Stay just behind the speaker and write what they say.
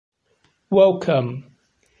Welcome.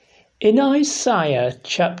 In Isaiah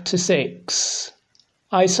chapter 6,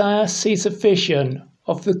 Isaiah sees a vision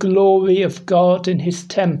of the glory of God in his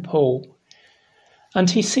temple, and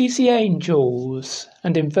he sees the angels,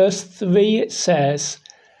 and in verse 3 it says,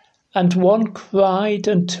 "And one cried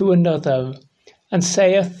unto another, and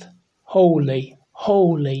saith, Holy,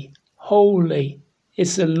 holy, holy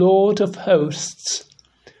is the Lord of hosts.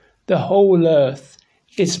 The whole earth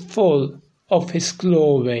is full of his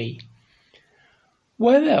glory."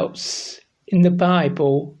 Where else in the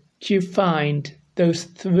Bible do you find those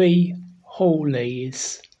three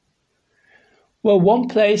holies? Well, one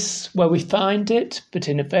place where we find it, but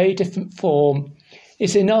in a very different form,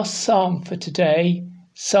 is in our psalm for today,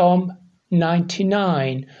 Psalm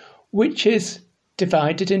 99, which is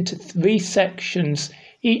divided into three sections,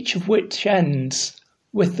 each of which ends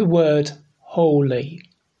with the word holy.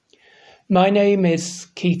 My name is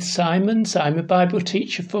Keith Simons. I'm a Bible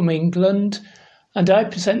teacher from England, and I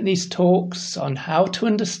present these talks on how to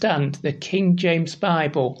understand the King James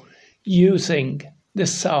Bible using the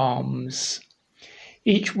Psalms.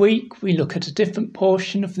 Each week we look at a different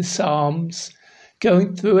portion of the Psalms,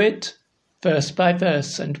 going through it verse by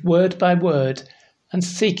verse and word by word, and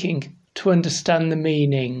seeking to understand the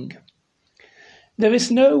meaning. There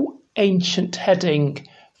is no ancient heading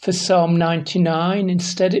for Psalm 99.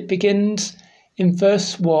 Instead, it begins in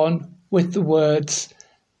verse 1 with the words,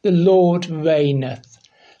 "The Lord reigneth.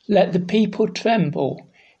 Let the people tremble.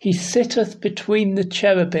 He sitteth between the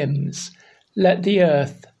cherubims. Let the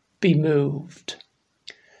earth be moved."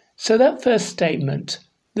 So that first statement,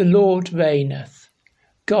 "The Lord reigneth,"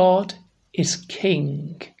 God is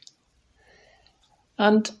king.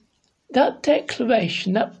 And that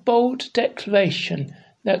declaration, that bold declaration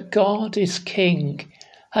that God is king,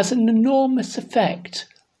 has an enormous effect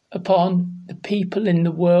upon the people in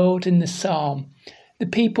the world in the psalm. The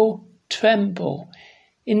people tremble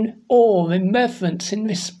in awe, in reverence, in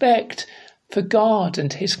respect for God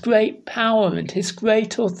and his great power and his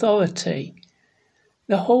great authority.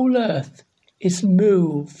 The whole earth is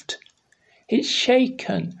moved. It's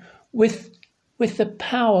shaken with the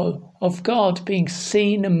power of God being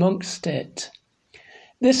seen amongst it.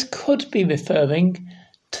 This could be referring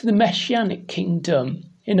to the Messianic kingdom.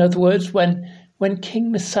 In other words, when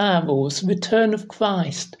King Messiah rules, the return of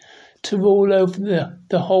Christ to rule over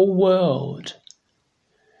the whole world.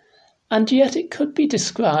 And yet it could be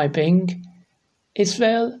describing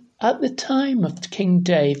Israel at the time of King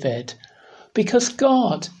David, because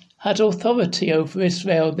God had authority over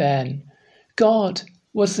Israel then. God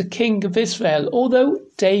was the king of Israel, although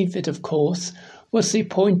David, of course, was the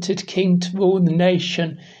appointed king to rule the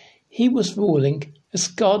nation. He was ruling as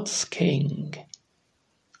God's king.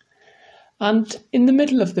 And in the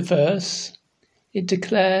middle of the verse, it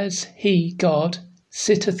declares, "He, God,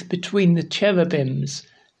 sitteth between the cherubims.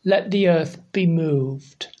 Let the earth be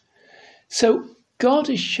moved." So God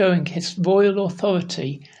is showing his royal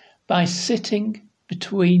authority by sitting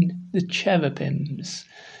between the cherubims.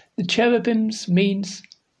 The cherubims means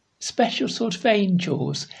special sort of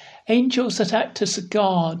angels that act as the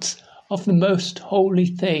guards of the most holy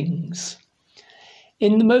things.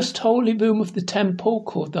 In the most holy room of the temple,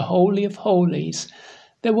 called the Holy of Holies,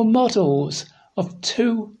 there were models of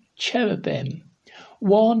two cherubim,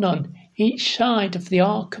 one on each side of the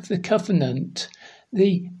Ark of the Covenant,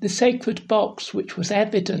 the sacred box which was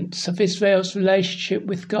evidence of Israel's relationship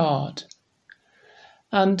with God.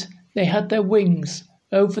 And they had their wings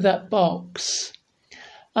over that box.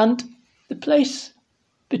 And the place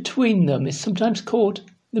between them is sometimes called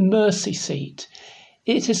the mercy seat.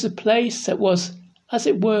 It is a place that was, as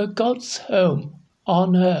it were, God's home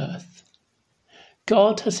on earth.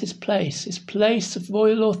 God has his place of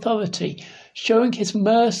royal authority, showing his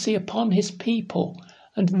mercy upon his people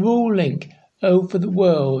and ruling over the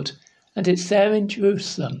world. And it's there in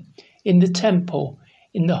Jerusalem, in the temple,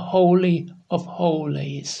 in the Holy of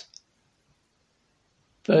Holies.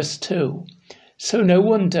 Verse 2, "So no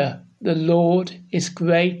wonder the Lord is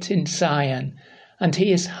great in Zion, and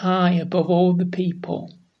he is high above all the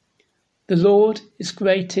people." The Lord is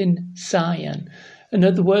great in Zion.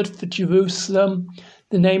 Another word for Jerusalem,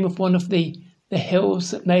 the name of one of the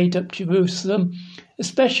hills that made up Jerusalem.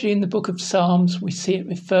 Especially in the book of Psalms, we see it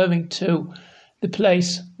referring to the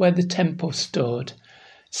place where the temple stood.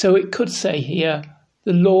 So it could say here,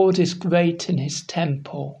 the Lord is great in his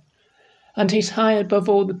temple. And he's high above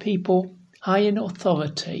all the people, high in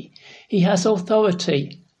authority. He has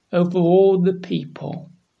authority over all the people.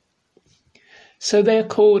 So they are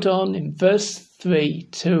called on in verse 3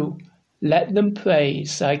 to let them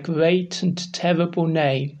praise thy great and terrible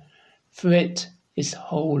name, for it is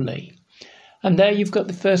holy. And there you've got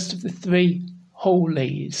the first of the three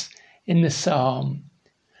holies in the psalm.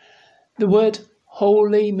 The word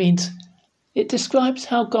holy means it describes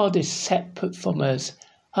how God is separate from us,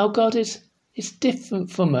 how God is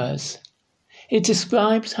different from us. It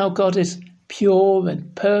describes how God is pure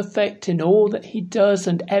and perfect in all that he does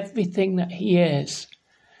and everything that he is.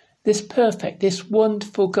 This perfect, this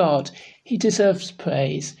wonderful God, he deserves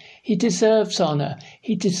praise, he deserves honour,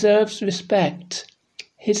 he deserves respect.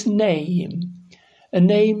 His name, a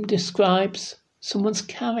name describes someone's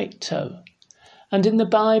character. And in the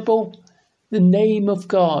Bible, the name of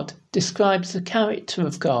God describes the character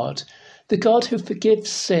of God, the God who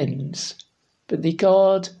forgives sins, but the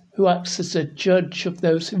God who acts as a judge of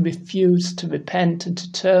those who refuse to repent and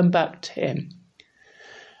to turn back to him.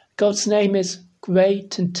 God's name is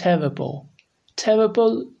great and terrible.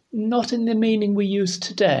 Terrible not in the meaning we use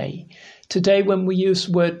today. Today when we use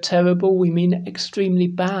the word terrible, we mean extremely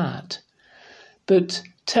bad. But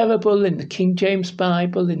terrible in the King James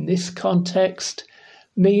Bible, in this context,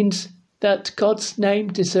 means that God's name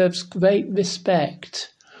deserves great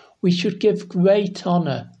respect. We should give great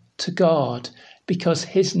honour to God because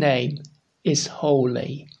his name is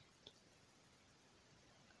holy.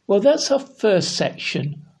 Well, that's our first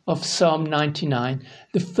section of Psalm 99,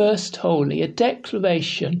 the first holy, a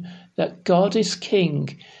declaration that God is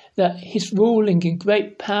king, that he's ruling in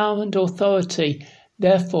great power and authority.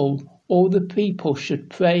 Therefore, all the people should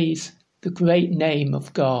praise the great name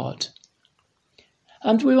of God.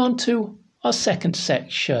 And we're on to our second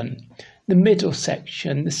section, the middle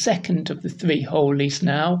section, the second of the three holies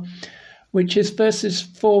now, which is verses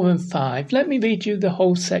 4 and 5. Let me read you the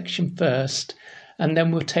whole section first, and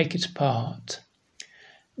then we'll take it apart.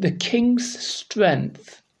 The king's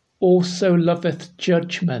strength also loveth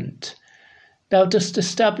judgment. Thou dost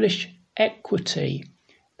establish equity.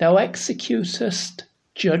 Thou executest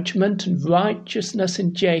judgment and righteousness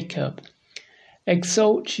in Jacob.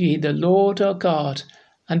 Exalt ye the Lord our God,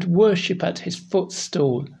 and worship at his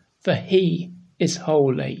footstool, for he is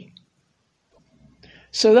holy.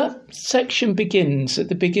 So that section begins at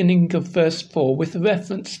the beginning of verse 4 with a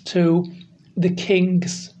reference to the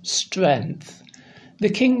king's strength. The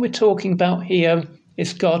king we're talking about here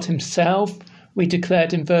is God himself. We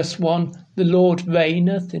declared in verse 1, the Lord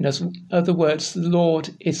reigneth. In other words, the Lord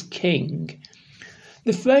is king.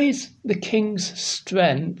 The phrase, the king's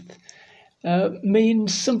strength,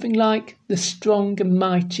 means something like the strong and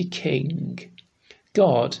mighty king.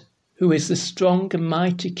 God, who is the strong and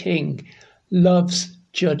mighty king, loves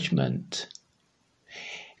judgment.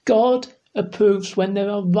 God approves when there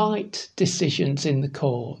are right decisions in the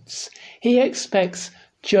courts. He expects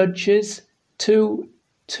judges to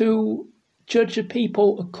judge a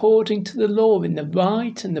people according to the law in the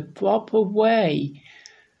right and the proper way.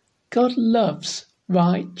 God loves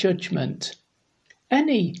right judgment.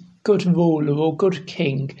 Any good ruler or good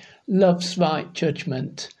king loves right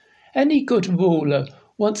judgment. Any good ruler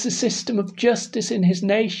wants a system of justice in his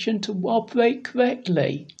nation to operate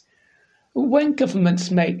correctly. When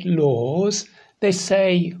governments make laws, they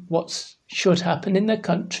say what should happen in their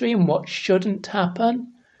country and what shouldn't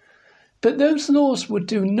happen. But those laws would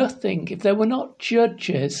do nothing if there were not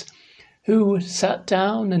judges who sat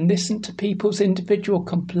down and listened to people's individual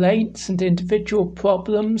complaints and individual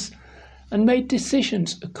problems and made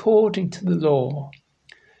decisions according to the law.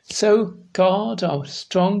 So God, our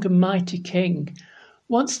strong and mighty King,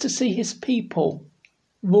 wants to see his people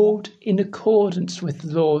ruled in accordance with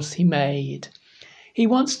the laws he made. He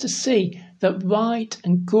wants to see that right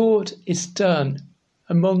and good is done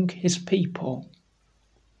among his people.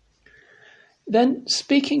 Then,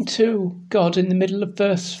 speaking to God in the middle of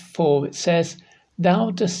verse 4, it says,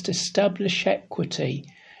 Thou dost establish equity.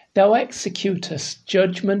 Thou executest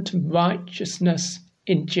judgment and righteousness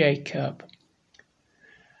in Jacob.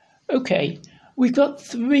 Okay, we've got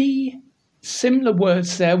three similar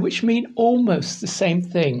words there which mean almost the same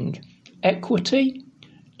thing. Equity,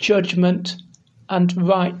 judgment, and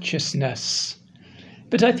righteousness.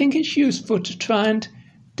 But I think it's useful to try and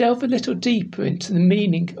delve a little deeper into the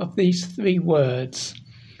meaning of these three words.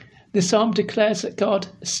 The psalm declares that God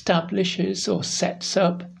establishes or sets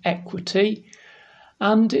up equity,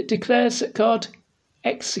 and it declares that God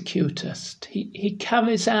executeth. He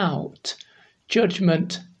carries out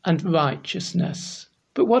judgment and righteousness.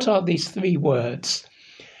 But what are these three words?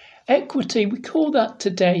 Equity, we call that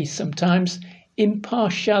today sometimes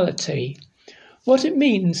impartiality. What it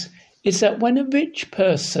means is that when a rich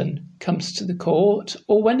person comes to the court,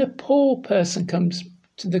 or when a poor person comes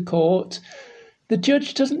to the court, the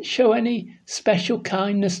judge doesn't show any special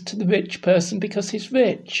kindness to the rich person because he's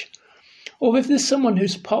rich. Or if there's someone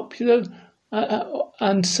who's popular,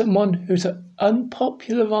 and someone who's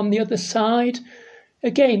unpopular on the other side.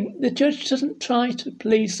 Again, the judge doesn't try to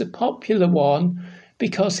please the popular one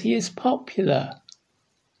because he is popular.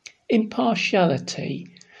 Impartiality,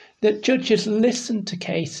 that judges listen to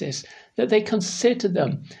cases, that they consider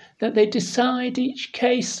them, that they decide each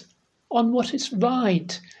case on what is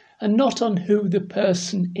right and not on who the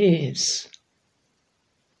person is.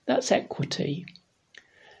 That's equity.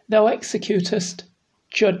 Thou executest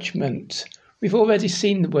judgment. We've already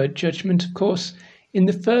seen the word judgment, of course, in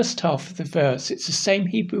the first half of the verse. It's the same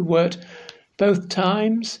Hebrew word both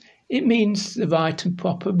times. It means the right and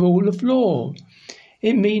proper rule of law.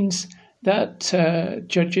 It means that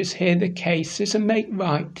judges hear the cases and make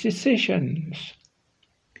right decisions.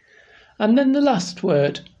 And then the last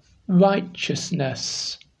word,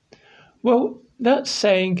 righteousness. Well, that's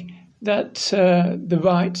saying that the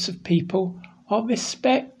rights of people are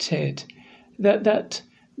respected, that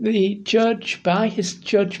the judge, by his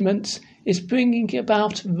judgments, is bringing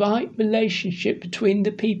about a right relationship between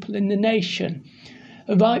the people in the nation.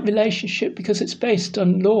 A right relationship because it's based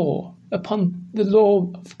on law, upon the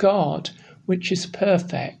law of God, which is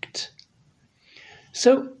perfect.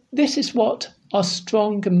 So this is what our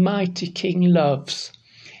strong and mighty King loves.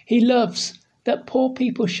 He loves that poor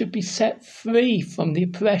people should be set free from the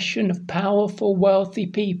oppression of powerful, wealthy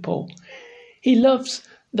people. He loves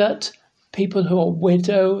that people who are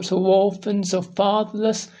widows or orphans or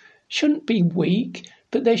fatherless shouldn't be weak,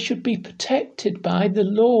 but they should be protected by the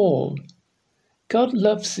law. God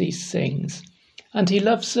loves these things, and he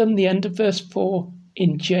loves them, the end of verse 4,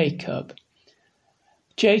 in Jacob.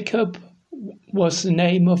 Jacob was the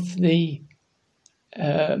name of the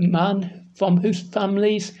man from whose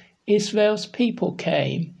families Israel's people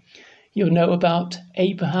came. You'll know about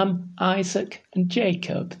Abraham, Isaac, and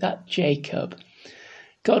Jacob, that Jacob.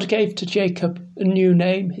 God gave to Jacob a new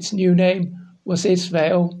name. His new name was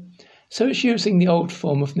Israel. So it's using the old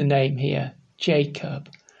form of the name here, Jacob.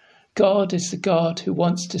 God is the God who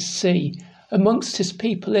wants to see amongst his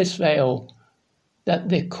people Israel that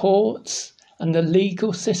the courts and the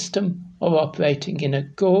legal system are operating in a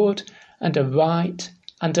good and a right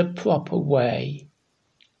and a proper way.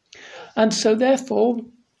 And so therefore,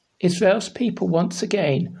 Israel's people once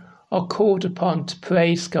again are called upon to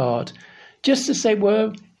praise God, just as they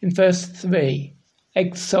were in verse 3.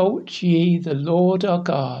 Exalt ye the Lord our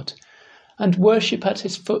God, and worship at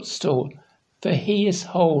his footstool, for he is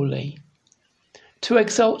holy. To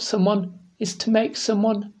exalt someone is to make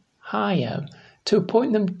someone higher, to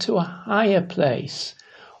appoint them to a higher place.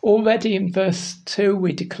 Already in verse 2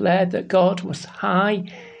 we declared that God was high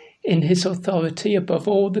in his authority above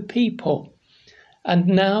all the people. And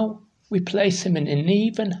now we place him in an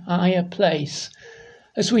even higher place,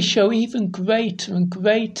 as we show even greater and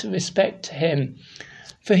greater respect to him.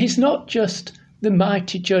 For he's not just the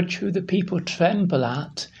mighty judge who the people tremble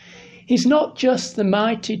at. He's not just the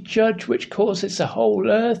mighty judge which causes the whole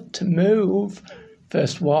earth to move,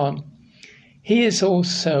 verse 1. He is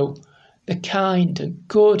also the kind and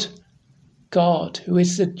good God who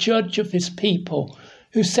is the judge of his people,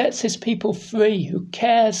 who sets his people free, who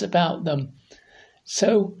cares about them.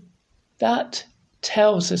 So that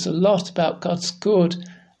tells us a lot about God's good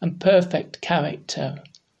and perfect character.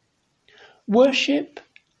 Worship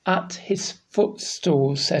at his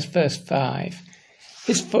footstool, says verse 5.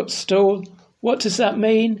 His footstool, what does that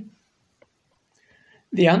mean?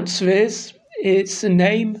 The answer is, it's the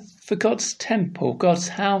name for God's temple, God's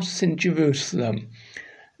house in Jerusalem.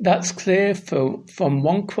 That's clear from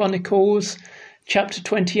 1 Chronicles chapter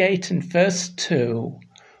 28 and verse 2,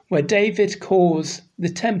 where David calls the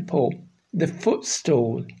temple the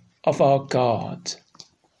footstool of our God.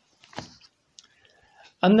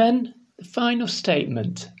 And then the final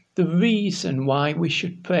statement, the reason why we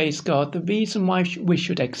should praise God, the reason why we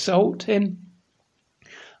should exalt him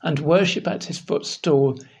and worship at his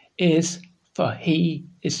footstool is for he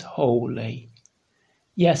is holy.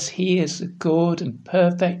 Yes, he is the good and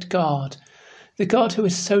perfect God, the God who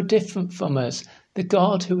is so different from us, the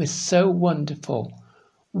God who is so wonderful.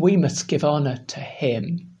 We must give honour to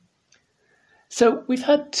him. So we've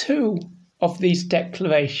had two of these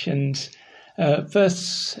declarations.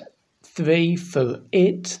 Verse 3, for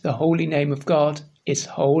it, the holy name of God, is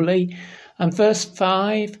holy. And verse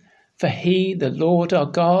 5, for he, the Lord our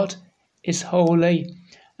God, is holy.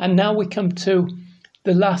 And now we come to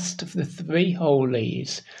the last of the three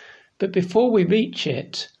holies. But before we reach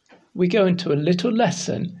it, we go into a little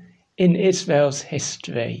lesson in Israel's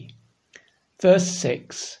history. Verse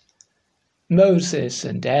 6, Moses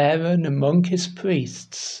and Aaron among his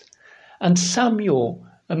priests, and Samuel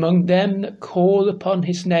among them that call upon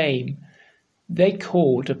his name, They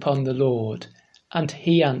called upon the Lord, and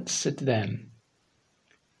he answered them.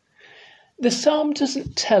 The psalm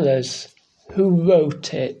doesn't tell us who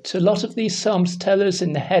wrote it. A lot of these psalms tell us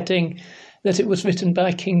in the heading that it was written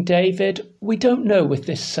by King David. We don't know with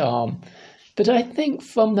this psalm, but I think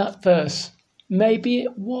from that verse, maybe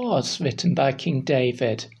it was written by King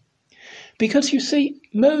David. Because you see,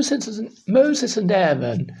 Moses and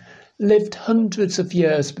Aaron lived hundreds of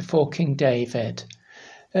years before King David.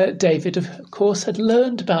 David, of course, had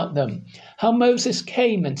learned about them, how Moses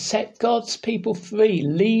came and set God's people free,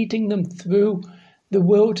 leading them through the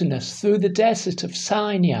wilderness, through the desert of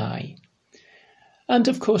Sinai. And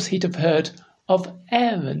of course, he'd have heard of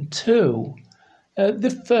Aaron too,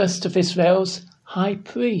 the first of Israel's high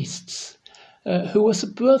priests, who was a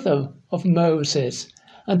brother of Moses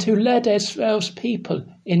and who led Israel's people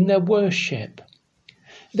in their worship.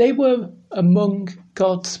 They were among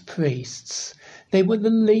God's priests. They were the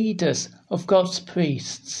leaders of God's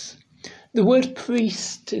priests. The word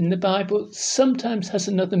priest in the Bible sometimes has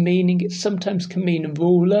another meaning. It sometimes can mean a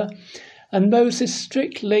ruler. And Moses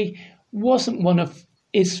strictly wasn't one of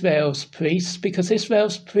Israel's priests, because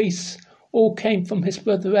Israel's priests all came from his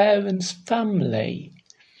brother Aaron's family.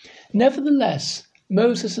 Nevertheless,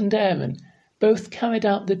 Moses and Aaron both carried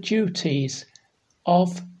out the duties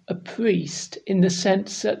of a priest in the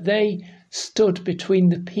sense that they stood between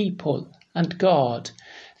the people and God.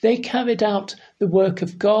 They carried out the work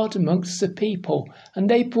of God amongst the people, and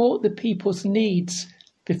they brought the people's needs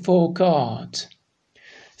before God.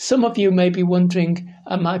 Some of you may be wondering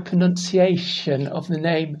at my pronunciation of the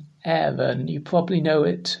name Aaron. You probably know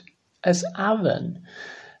it as Aaron,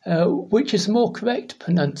 which is a more correct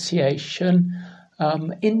pronunciation.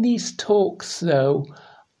 In these talks, though,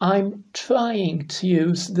 I'm trying to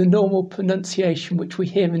use the normal pronunciation which we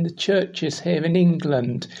hear in the churches here in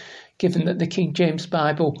England, given that the King James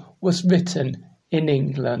Bible was written in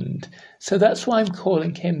England. So that's why I'm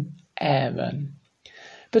calling him Aaron.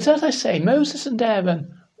 But as I say, Moses and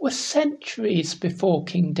Aaron were centuries before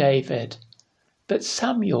King David. But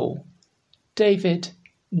Samuel, David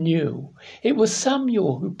knew. It was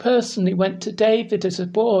Samuel who personally went to David as a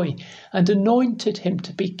boy and anointed him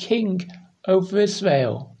to be king over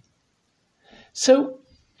Israel. So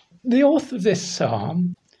the author of this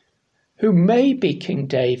psalm, who may be King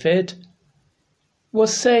David,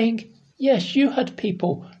 was saying, yes, you had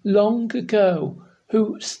people long ago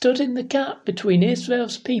who stood in the gap between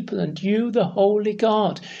Israel's people and you, the holy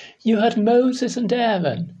God. You had Moses and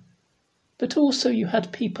Aaron, but also you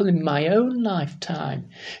had people in my own lifetime.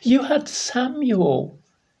 You had Samuel,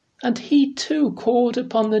 and he too called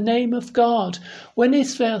upon the name of God. When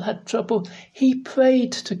Israel had trouble, he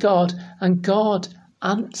prayed to God, and God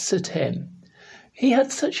answered him. He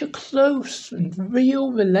had such a close and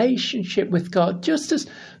real relationship with God, just as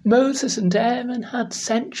Moses and Aaron had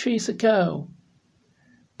centuries ago.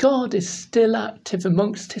 God is still active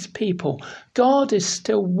amongst his people. God is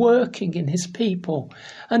still working in his people.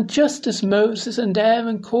 And just as Moses and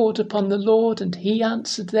Aaron called upon the Lord and he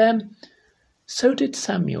answered them, so did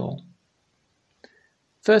Samuel.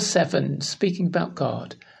 Verse 7, speaking about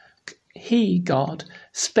God. He, God,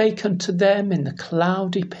 spake unto them in the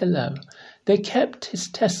cloudy pillar. They kept his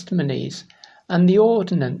testimonies and the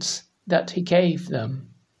ordinance that he gave them.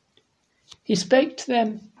 He spake to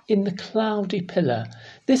them in the cloudy pillar.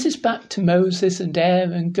 This is back to Moses and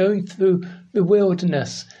Aaron going through the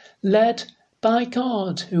wilderness, led by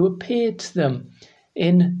God, who appeared to them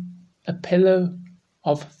in a pillar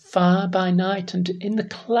of fire by night and in the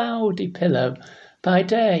cloudy pillar by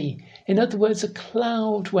day. In other words, a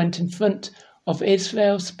cloud went in front of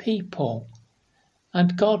Israel's people,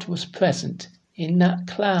 and God was present in that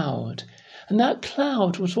cloud. And that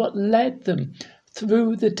cloud was what led them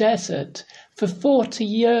through the desert. For 40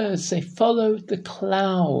 years they followed the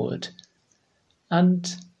cloud.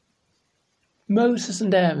 And Moses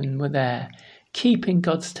and Aaron were there, keeping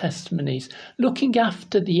God's testimonies, looking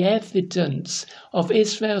after the evidence of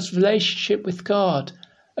Israel's relationship with God,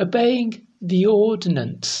 obeying the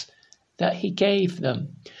ordinance that he gave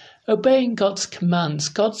them, obeying God's commands,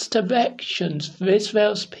 God's directions for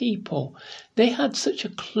Israel's people. They had such a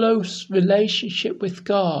close relationship with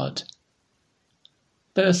God.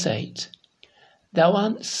 Verse 8, Thou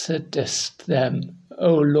answeredst them,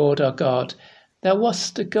 O Lord our God. Thou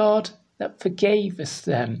wast a God that forgavest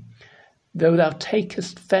them, though thou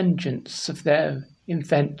takest vengeance of their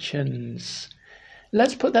inventions.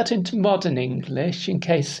 Let's put that into modern English in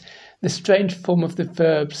case the strange form of the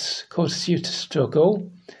verbs causes you to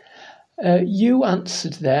struggle. You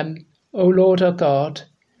answered them, O Lord our God.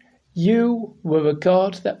 You were a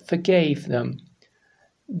God that forgave them,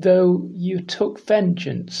 though you took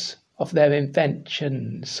vengeance of their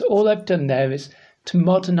inventions. All I've done there is to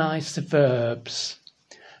modernise the verbs.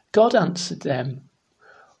 God answered them.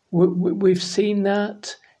 We've seen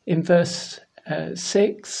that in verse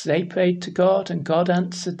 6. They prayed to God and God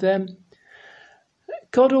answered them.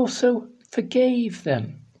 God also forgave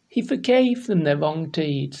them. He forgave them their wrong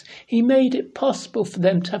deeds. He made it possible for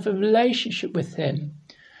them to have a relationship with him.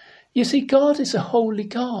 You see, God is a holy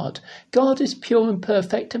God. God is pure and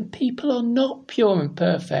perfect, and people are not pure and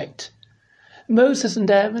perfect. Moses and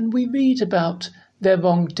Aaron, we read about their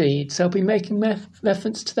wrong deeds. I'll be making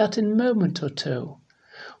reference to that in a moment or two.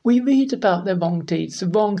 We read about their wrong deeds, the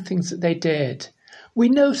wrong things that they did. We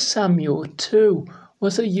know Samuel too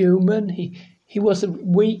was a human. He was a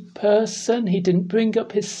weak person. He didn't bring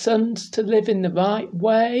up his sons to live in the right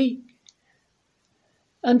way.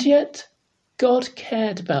 And yet, God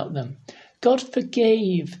cared about them. God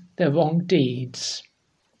forgave their wrong deeds.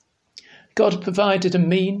 God provided a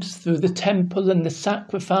means through the temple and the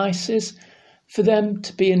sacrifices for them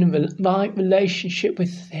to be in a right relationship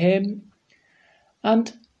with him.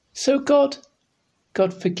 And so God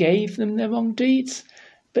forgave them their wrong deeds,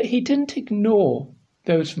 but he didn't ignore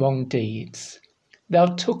those wrong deeds. Thou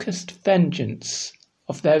tookest vengeance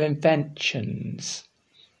of their inventions.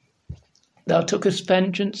 Thou tookest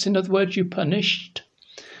vengeance, in other words, you punished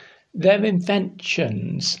their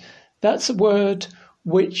inventions. That's a word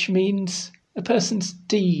which means a person's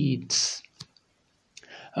deeds.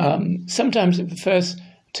 Sometimes it refers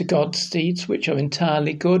to God's deeds, which are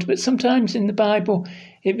entirely good, but sometimes in the Bible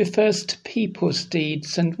it refers to people's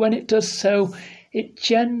deeds, and when it does so, it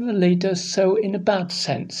generally does so in a bad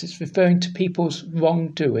sense. It's referring to people's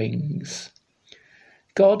wrongdoings.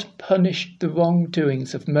 God punished the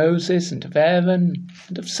wrongdoings of Moses and of Aaron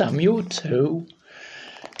and of Samuel too.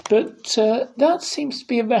 But that seems to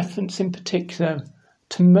be a reference in particular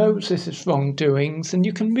to Moses' wrongdoings, and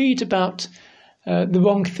you can read about the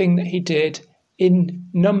wrong thing that he did in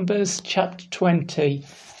Numbers chapter 20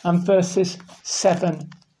 and verses 7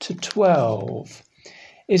 to 12.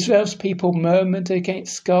 Israel's people murmured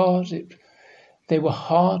against God. They were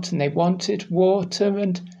hard and they wanted water,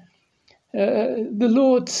 and the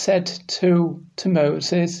Lord said to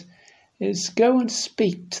Moses, go and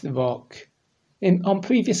speak to the rock. On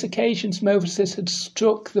previous occasions, Moses had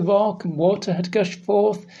struck the rock and water had gushed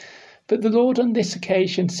forth, but the Lord on this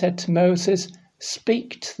occasion said to Moses,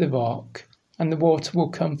 speak to the rock and the water will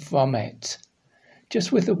come from it,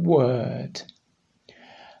 just with a word.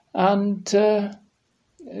 And then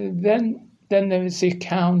there is the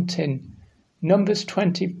account in Numbers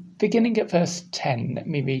 20, beginning at verse 10. Let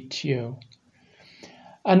me read to you.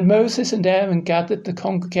 And Moses and Aaron gathered the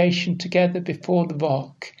congregation together before the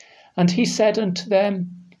rock, and he said unto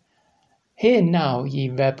them, Hear now, ye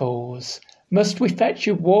rebels, must we fetch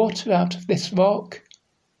you water out of this rock?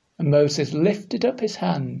 And Moses lifted up his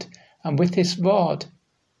hand, and with his rod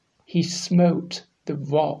he smote the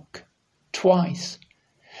rock twice.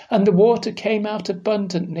 And the water came out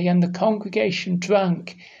abundantly, and the congregation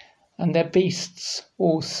drank, and their beasts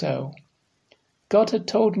also. God had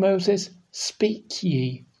told Moses, Speak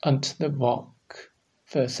ye unto the rock.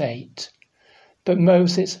 Verse 8. But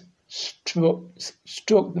Moses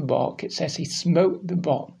struck the rock. It says he smote the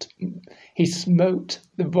rock. He smote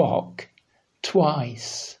the rock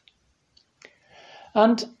twice.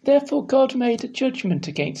 And therefore God made a judgment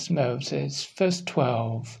against Moses. Verse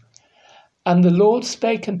 12. And the Lord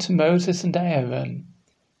spake unto Moses and Aaron,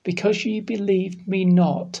 because ye believed me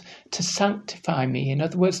not to sanctify me, in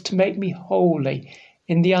other words, to make me holy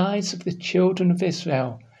in the eyes of the children of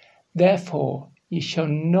Israel, therefore ye shall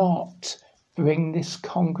not bring this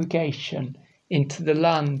congregation into the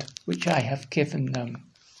land which I have given them.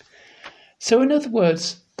 So in other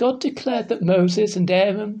words, God declared that Moses and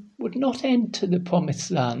Aaron would not enter the promised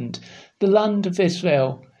land, the land of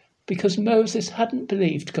Israel, because Moses hadn't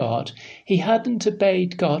believed God. He hadn't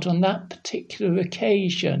obeyed God on that particular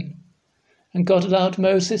occasion. And God allowed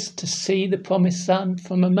Moses to see the promised land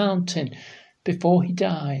from a mountain before he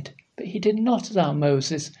died. But he did not allow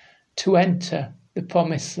Moses to enter the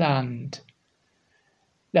promised land.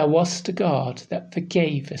 Thou wast a God that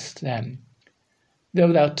forgavest them,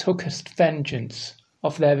 though thou tookest vengeance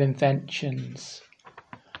of their inventions.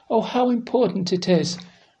 Oh, how important it is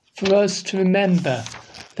for us to remember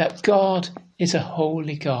that God is a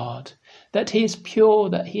holy God, that he is pure,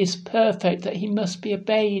 that he is perfect, that he must be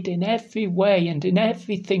obeyed in every way and in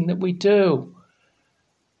everything that we do.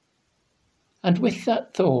 And with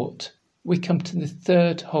that thought, we come to the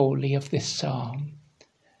third holy of this psalm.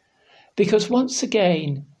 Because once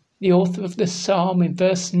again, the author of the psalm in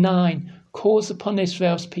verse 9 calls upon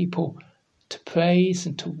Israel's people to praise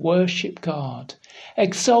and to worship God.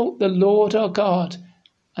 Exalt the Lord our God,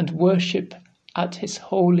 and worship at his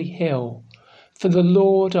holy hill, for the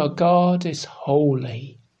Lord our God is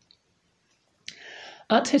holy.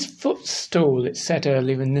 At his footstool, it said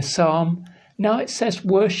earlier in the psalm. Now it says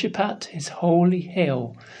worship at his holy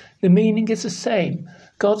hill. The meaning is the same.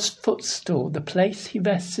 God's footstool, the place he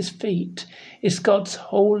rests his feet, is God's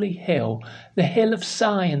holy hill, the hill of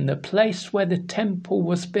Zion, the place where the temple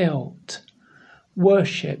was built.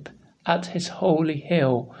 Worship at his holy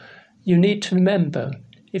hill. You need to remember,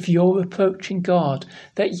 if you're approaching God,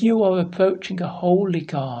 that you are approaching a holy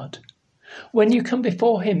God. When you come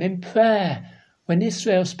before him in prayer, when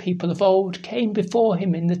Israel's people of old came before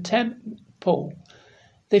him in the temple,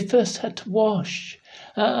 they first had to wash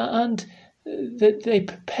and they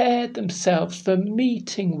prepared themselves for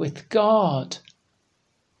meeting with God.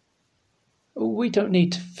 We don't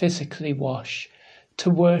need to physically wash to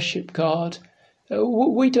worship God.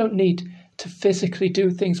 We don't need to physically do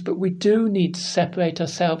things, but we do need to separate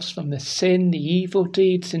ourselves from the sin, the evil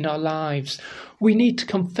deeds in our lives. We need to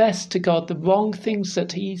confess to God the wrong things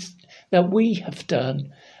that we have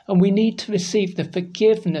done, and we need to receive the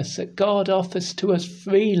forgiveness that God offers to us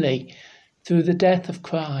freely through the death of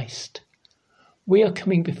Christ. We are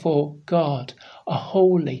coming before God, a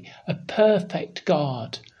holy, a perfect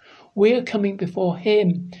God. We are coming before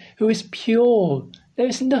him who is pure. There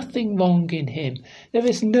is nothing wrong in him. There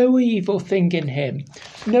is no evil thing in him.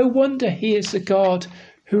 No wonder he is a God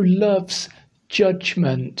who loves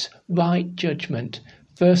judgment, right judgment.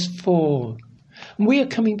 Verse 4. And we are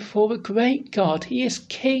coming before a great God. He is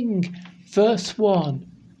King. Verse 1.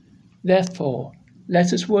 Therefore,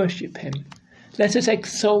 let us worship him. Let us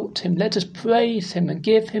exalt him. Let us praise him and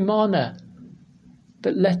give him honour.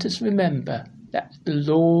 But let us remember that the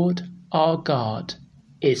Lord our God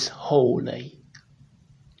is holy.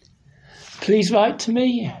 Please write to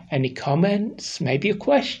me any comments, maybe a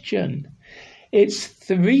question. It's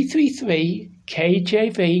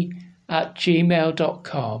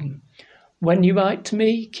 333KJV@gmail.com. When you write to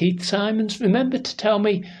me, Keith Simons, remember to tell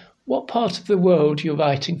me what part of the world you're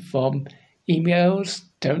writing from. Emails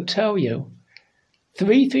don't tell you.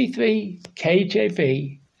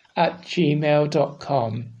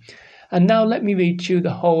 333KJV@gmail.com. And now let me read you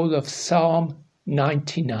the whole of Psalm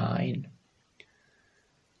 99.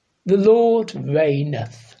 The Lord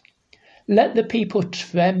reigneth. Let the people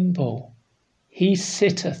tremble. He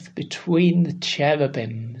sitteth between the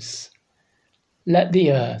cherubims. Let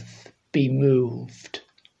the earth be moved.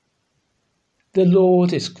 The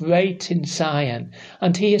Lord is great in Zion,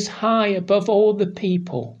 and he is high above all the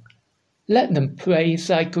people. Let them praise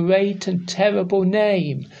thy great and terrible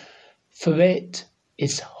name, for it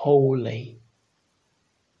is holy.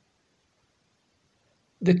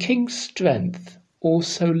 The king's strength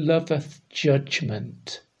also loveth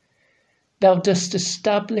judgment. Thou dost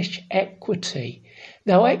establish equity.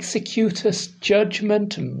 Thou executest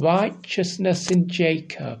judgment and righteousness in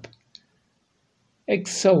Jacob.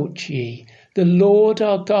 Exalt ye the Lord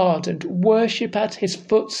our God, and worship at his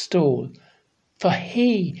footstool, for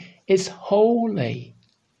he is holy.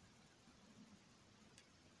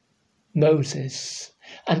 Moses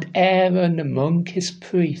and Aaron among his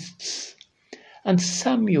priests, and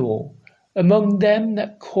Samuel among them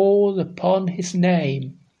that call upon his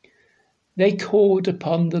name. They called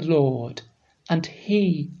upon the Lord, and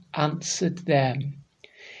he answered them.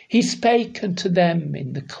 He spake unto them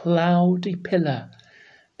in the cloudy pillar.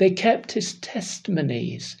 They kept his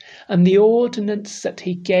testimonies and the ordinance that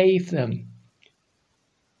he gave them.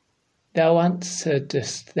 Thou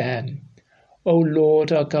answeredst them, O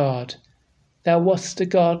Lord our God. Thou wast a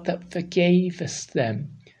God that forgavest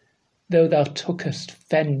them, though thou tookest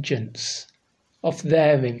vengeance of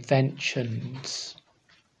their inventions.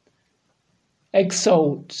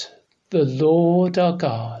 Exalt the Lord our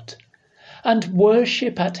God, and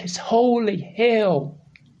worship at his holy hill,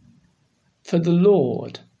 for the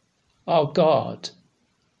Lord our God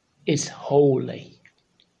is holy.